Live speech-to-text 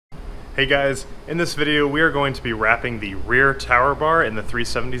Hey guys, in this video we are going to be wrapping the rear tower bar in the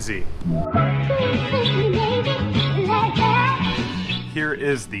 370Z. Here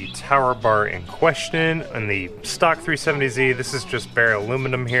is the tower bar in question in the stock 370Z. This is just bare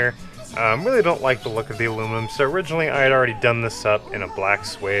aluminum here. Really don't like the look of the aluminum, so originally I had already done this up in a black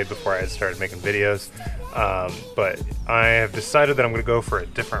suede before I had started making videos. But I have decided that I'm going to go for a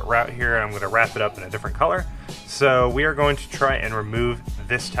different route here. I'm going to wrap it up in a different color. So we are going to try and remove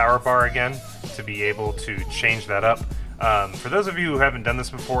this tower bar again to be able to change that up. For those of you who haven't done this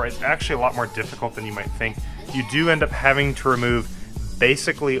before, it's actually a lot more difficult than you might think. You do end up having to remove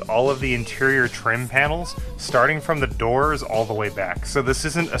basically all of the interior trim panels, starting from the doors all the way back. So this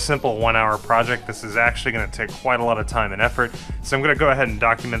isn't a simple 1 hour project. This is actually going to take quite a lot of time and effort. So I'm going to go ahead and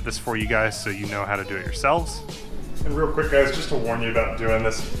document this for you guys so you know how to do it yourselves. And real quick guys, just to warn you about doing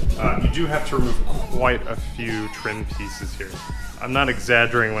this, you do have to remove quite a few trim pieces here. I'm not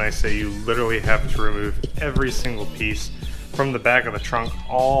exaggerating when I say you literally have to remove every single piece from the back of the trunk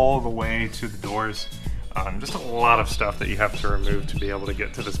all the way to the doors. Just a lot of stuff that you have to remove to be able to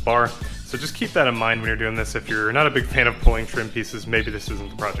get to this bar. So just keep that in mind when you're doing this. If you're not a big fan of pulling trim pieces, maybe this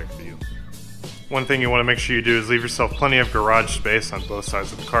isn't the project for you. One thing you want to make sure you do is leave yourself plenty of garage space on both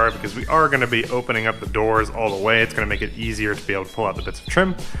sides of the car, because we are going to be opening up the doors all the way. It's going to make it easier to be able to pull out the bits of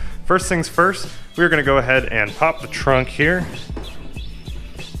trim. First things first, we're going to go ahead and pop the trunk here.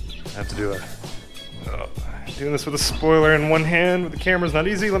 I have to do doing this with a spoiler in one hand with the camera's not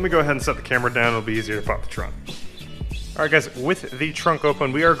easy. Let me go ahead and set the camera down. It'll be easier to pop the trunk. Alright guys, with the trunk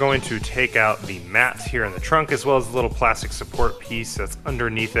open, we are going to take out the mat here in the trunk, as well as the little plastic support piece that's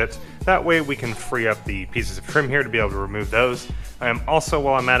underneath it. That way we can free up the pieces of trim here to be able to remove those. I am also,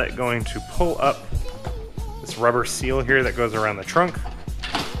 while I'm at it, going to pull up this rubber seal here that goes around the trunk.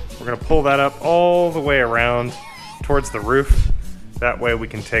 We're going to pull that up all the way around towards the roof. That way we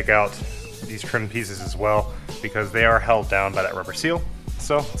can take out these trim pieces as well, because they are held down by that rubber seal.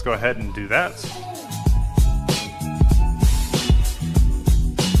 So let's go ahead and do that.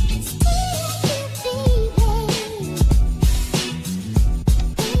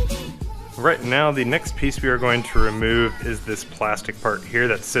 Right now, the next piece we are going to remove is this plastic part here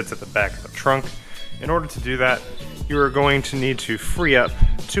that sits at the back of the trunk. In order to do that, you are going to need to free up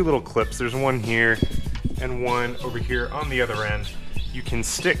two little clips. There's one here and one over here on the other end. You can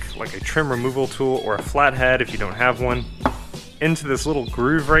stick like a trim removal tool or a flathead, if you don't have one, into this little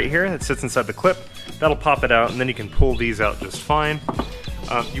groove right here that sits inside the clip. That'll pop it out, and then you can pull these out just fine.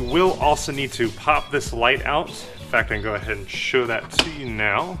 You will also need to pop this light out. In fact, I can go ahead and show that to you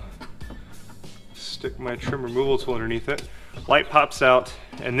now. Stick my trim removal tool underneath it. Light pops out,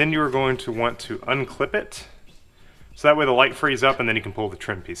 and then you are going to want to unclip it. So that way the light frees up, and then you can pull the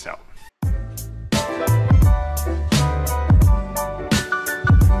trim piece out.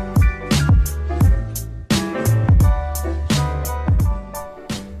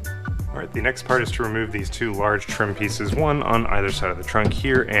 The next part is to remove these two large trim pieces, one on either side of the trunk,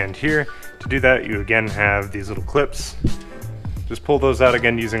 here and here. To do that, you again have these little clips. Just pull those out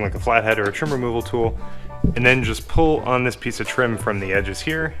again using like a flathead or a trim removal tool, and then just pull on this piece of trim from the edges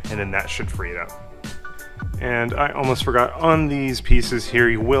here, and then that should free it up. And I almost forgot, on these pieces here,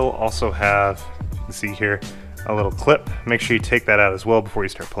 you will also have, you can see here, a little clip. Make sure you take that out as well before you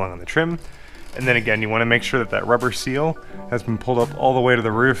start pulling on the trim. And then again, you want to make sure that that rubber seal has been pulled up all the way to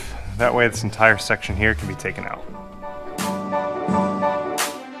the roof. That way this entire section here can be taken out.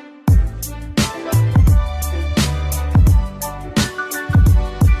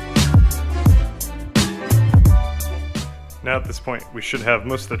 Now at this point, we should have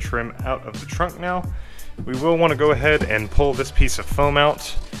most of the trim out of the trunk now. We will want to go ahead and pull this piece of foam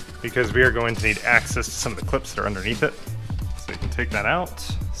out, because we are going to need access to some of the clips that are underneath it. So you can take that out.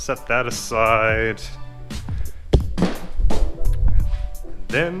 Set that aside.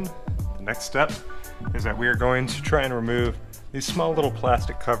 Then the next step is that we are going to try and remove these small little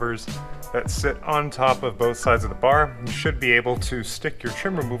plastic covers that sit on top of both sides of the bar. You should be able to stick your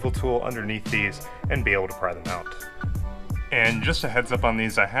trim removal tool underneath these and be able to pry them out. And just a heads up on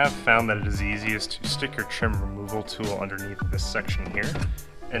these, I have found that it is easiest to stick your trim removal tool underneath this section here,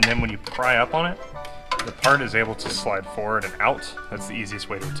 and then when you pry up on it, the part is able to slide forward and out. That's the easiest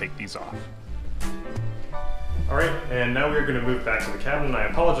way to take these off. Alright, and now we're going to move back to the cabin. I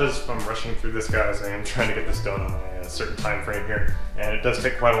apologize if I'm rushing through this, guys. I am trying to get this done on a certain time frame here, and it does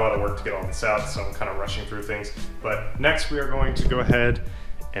take quite a lot of work to get all this out, so I'm kind of rushing through things. But next we are going to go ahead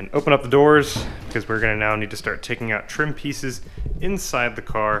and open up the doors, because we're going to now need to start taking out trim pieces inside the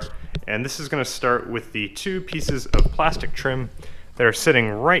car. And this is going to start with the two pieces of plastic trim that are sitting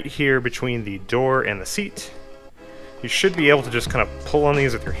right here between the door and the seat. You should be able to just kind of pull on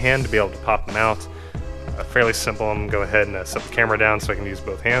these with your hand to be able to pop them out. Fairly simple. I'm gonna go ahead and set the camera down so I can use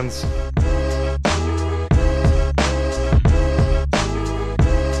both hands.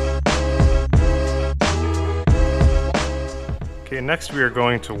 Okay, next we are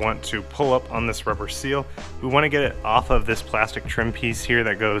going to want to pull up on this rubber seal. We want to get it off of this plastic trim piece here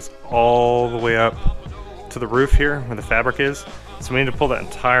that goes all the way up to the roof here where the fabric is. So we need to pull that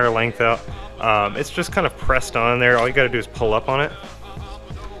entire length out. It's just kind of pressed on there. All you got to do is pull up on it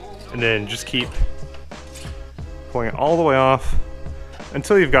and then just keep pulling it all the way off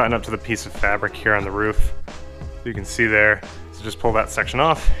until you've gotten up to the piece of fabric here on the roof. You can see there. So just pull that section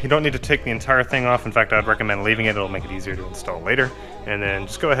off. You don't need to take the entire thing off. In fact, I'd recommend leaving it. It'll make it easier to install later. And then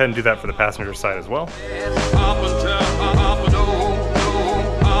just go ahead and do that for the passenger side as well.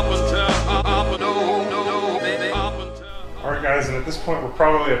 Alright guys, and at this point we're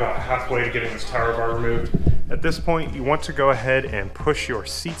probably about halfway to getting this tower bar removed. At this point you want to go ahead and push your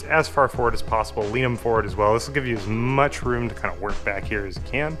seats as far forward as possible, lean them forward as well. This will give you as much room to kind of work back here as you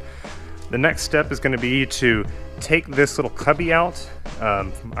can. The next step is going to be to take this little cubby out.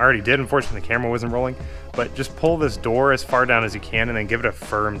 I already did, unfortunately the camera wasn't rolling, but just pull this door as far down as you can and then give it a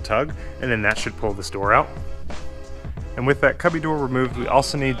firm tug, and then that should pull this door out. And with that cubby door removed, we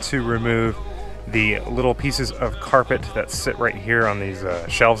also need to remove the little pieces of carpet that sit right here on these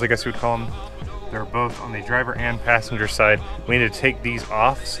shelves, I guess you would call them. They're both on the driver and passenger side. We need to take these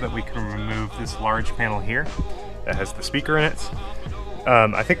off so that we can remove this large panel here that has the speaker in it.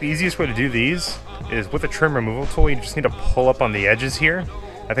 I think the easiest way to do these is with a trim removal tool. You just need to pull up on the edges here.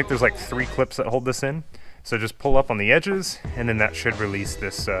 I think there's like 3 clips that hold this in. So just pull up on the edges and then that should release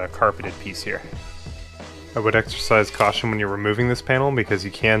this carpeted piece here. I would exercise caution when you're removing this panel because you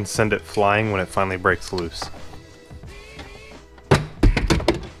can send it flying when it finally breaks loose.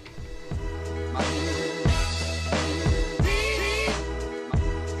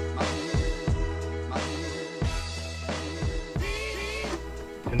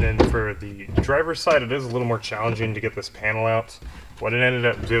 And then for the driver's side, it is a little more challenging to get this panel out. What it ended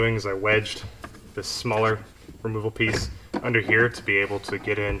up doing is I wedged this smaller removal piece under here to be able to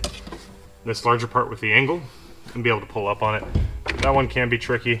get in this larger part with the angle and be able to pull up on it. That one can be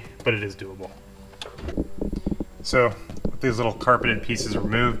tricky, but it is doable. So with these little carpeted pieces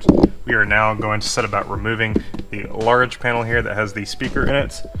removed, we are now going to set about removing the large panel here that has the speaker in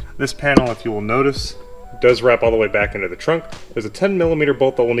it. This panel, if you will notice, does wrap all the way back into the trunk. There's a 10mm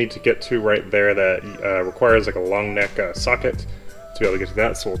bolt that we'll need to get to right there that requires like a long neck socket to be able to get to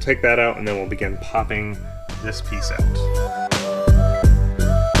that. So we'll take that out and then we'll begin popping this piece out.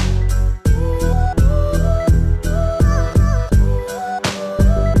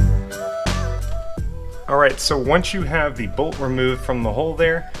 Alright, so once you have the bolt removed from the hole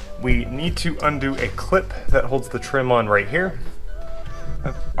there, we need to undo a clip that holds the trim on right here.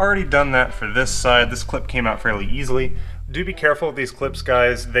 I've already done that for this side. This clip came out fairly easily. Do be careful with these clips,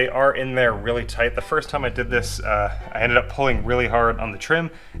 guys. They are in there really tight. The first time I did this, I ended up pulling really hard on the trim,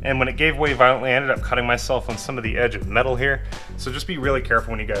 and when it gave way violently, I ended up cutting myself on some of the edge of metal here. So just be really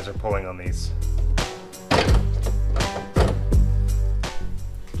careful when you guys are pulling on these.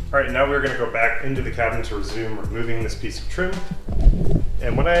 Alright, now we're going to go back into the cabin to resume removing this piece of trim.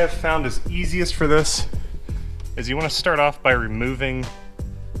 And what I have found is easiest for this is you want to start off by removing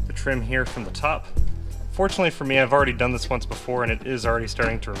the trim here from the top. Fortunately for me, I've already done this once before and it is already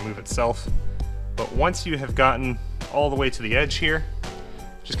starting to remove itself. But once you have gotten all the way to the edge here,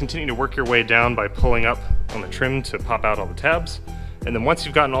 just continue to work your way down by pulling up on the trim to pop out all the tabs. And then once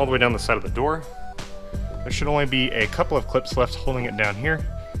you've gotten all the way down the side of the door, there should only be a couple of clips left holding it down here.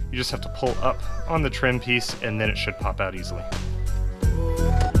 You just have to pull up on the trim piece and then it should pop out easily.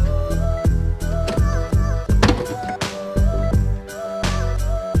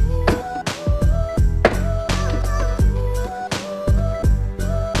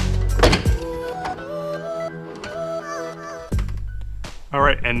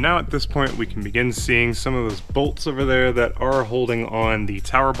 Alright, and now at this point we can begin seeing some of those bolts over there that are holding on the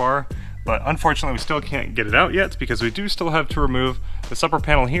tower bar. But unfortunately we still can't get it out yet because we do still have to remove this upper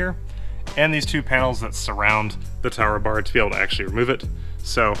panel here and these 2 panels that surround the tower bar to be able to actually remove it.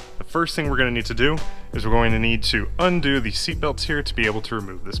 So the first thing we're going to need to do is we're going to need to undo the seat belts here to be able to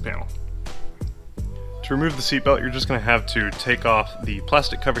remove this panel. To remove the seat belt, you're just going to have to take off the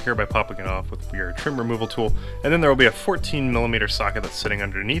plastic cover here by popping it off with your trim removal tool, and then there will be a 14mm socket that's sitting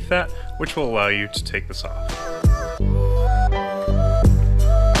underneath that, which will allow you to take this off.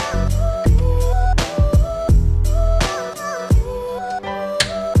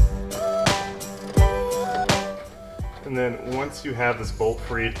 And then once you have this bolt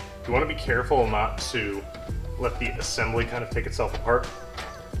freed, you want to be careful not to let the assembly kind of take itself apart.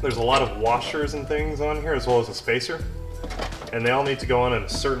 There's a lot of washers and things on here, as well as a spacer, and they all need to go on in a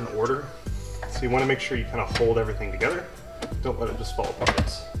certain order. So you want to make sure you kind of hold everything together. Don't let it just fall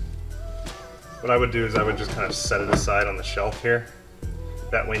apart. What I would do is I would just kind of set it aside on the shelf here.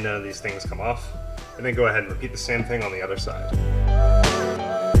 That way none of these things come off. And then go ahead and repeat the same thing on the other side.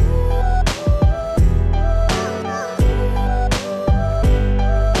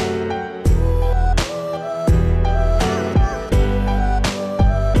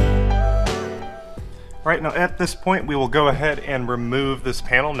 Alright, now at this point we will go ahead and remove this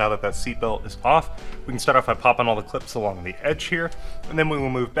panel now that that seatbelt is off. We can start off by popping all the clips along the edge here, and then we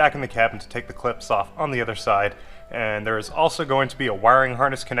will move back in the cabin to take the clips off on the other side. And there is also going to be a wiring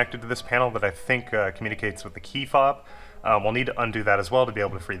harness connected to this panel that I think communicates with the key fob. We'll need to undo that as well to be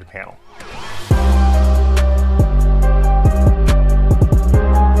able to free the panel.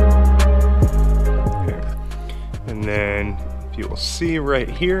 Okay. And then if you will see right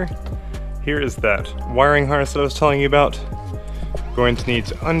here, here is that wiring harness that I was telling you about. Going to need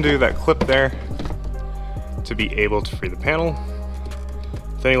to undo that clip there to be able to free the panel.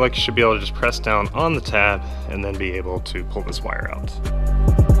 Then you should be able to just press down on the tab and then be able to pull this wire out.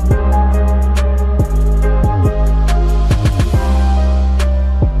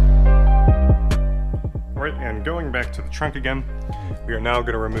 Alright, and going back to the trunk again, we are now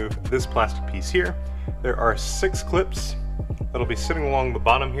going to remove this plastic piece here. There are 6 clips that'll be sitting along the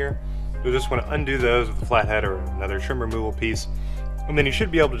bottom here. You'll just want to undo those with a flathead or another trim removal piece. And then you should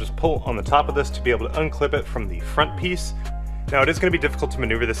be able to just pull on the top of this to be able to unclip it from the front piece. Now it is going to be difficult to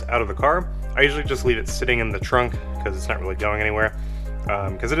maneuver this out of the car. I usually just leave it sitting in the trunk because it's not really going anywhere.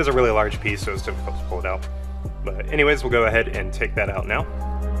 Because it is a really large piece, so it's difficult to pull it out. But anyways, we'll go ahead and take that out now.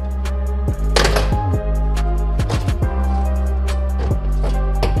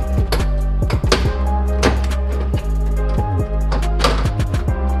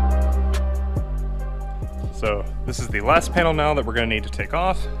 So this is the last panel now that we're going to need to take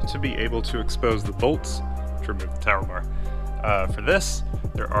off to be able to expose the bolts to remove the tower bar. For this,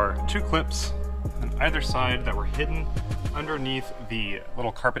 there are 2 clips on either side that were hidden underneath the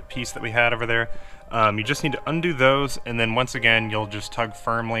little carpet piece that we had over there. You just need to undo those, and then once again you'll just tug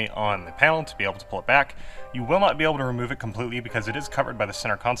firmly on the panel to be able to pull it back. You will not be able to remove it completely because it is covered by the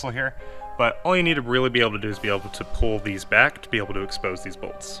center console here, but all you need to really be able to do is be able to pull these back to be able to expose these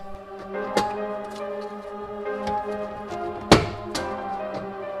bolts.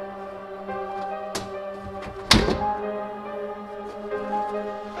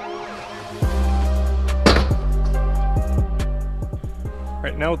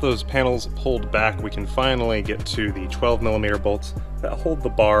 Right now with those panels pulled back, we can finally get to the 12mm bolts that hold the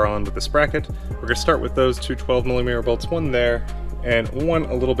bar onto this bracket. We're going to start with those 2 12mm bolts, one there and one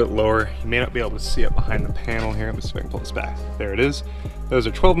a little bit lower. You may not be able to see it behind the panel here. Let's see if I can pull this back. There it is. Those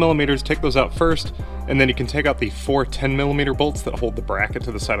are 12mm. Take those out first, and then you can take out the 4 10mm bolts that hold the bracket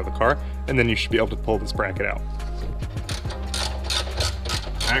to the side of the car, and then you should be able to pull this bracket out.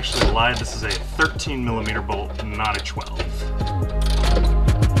 I actually lied. This is a 13mm bolt, not a 12.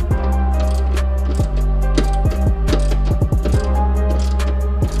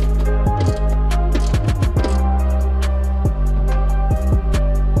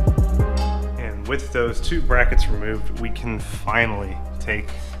 With those 2 brackets removed, we can finally take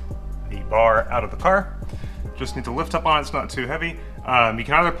the bar out of the car. Just need to lift up on it, it's not too heavy. You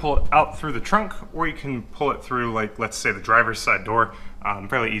can either pull it out through the trunk, or you can pull it through, like, let's say the driver's side door.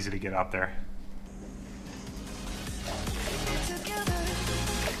 Fairly easy to get out there.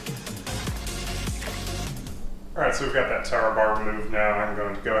 Alright, so we've got that tower bar removed now. I'm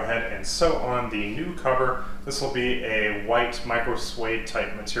going to go ahead and sew on the new cover. This will be a white microsuede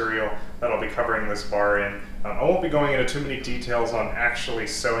type material that'll be covering this bar in. I won't be going into too many details on actually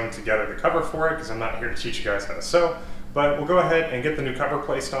sewing together the cover for it because I'm not here to teach you guys how to sew, but we'll go ahead and get the new cover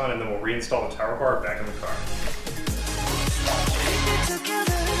placed on, and then we'll reinstall the tower bar back in the car.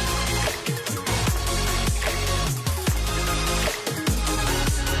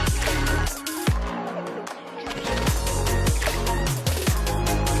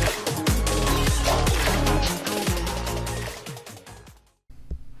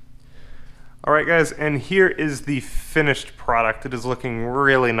 Alright guys, and here is the finished product. It is looking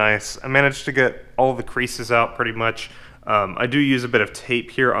really nice. I managed to get all the creases out pretty much. I do use a bit of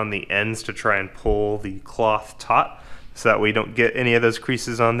tape here on the ends to try and pull the cloth taut, so that way you don't get any of those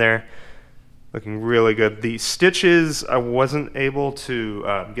creases on there. Looking really good. The stitches, I wasn't able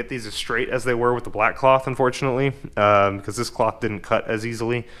to get these as straight as they were with the black cloth, unfortunately, because this cloth didn't cut as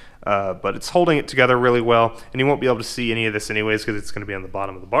easily. But it's holding it together really well, and you won't be able to see any of this anyways because it's going to be on the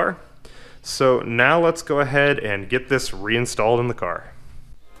bottom of the bar. So now let's go ahead and get this reinstalled in the car.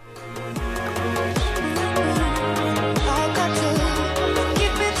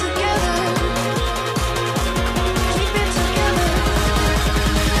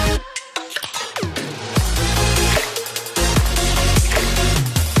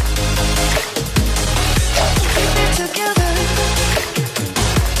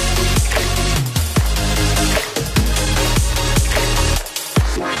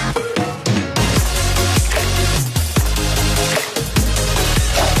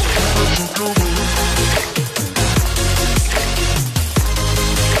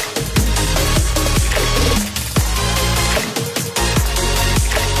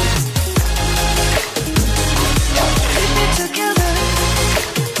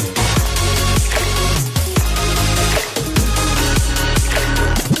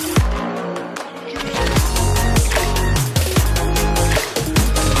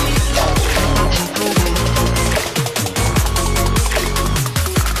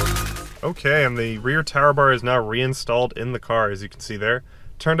 Okay, and the rear tower bar is now reinstalled in the car, as you can see there.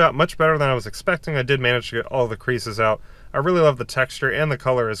 Turned out much better than I was expecting. I did manage to get all the creases out. I really love the texture and the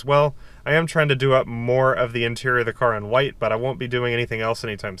color as well. I am trying to do up more of the interior of the car in white, but I won't be doing anything else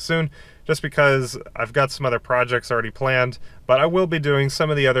anytime soon, just because I've got some other projects already planned, but I will be doing some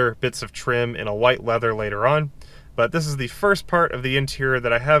of the other bits of trim in a white leather later on. But this is the first part of the interior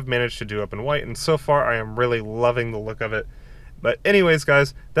that I have managed to do up in white, and so far I am really loving the look of it. But anyways,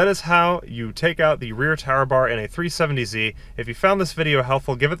 guys, that is how you take out the rear tower bar in a 370Z. If you found this video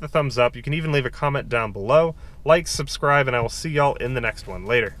helpful, give it the thumbs up. You can even leave a comment down below. Like, subscribe, and I will see y'all in the next one.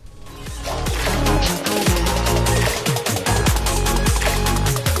 Later.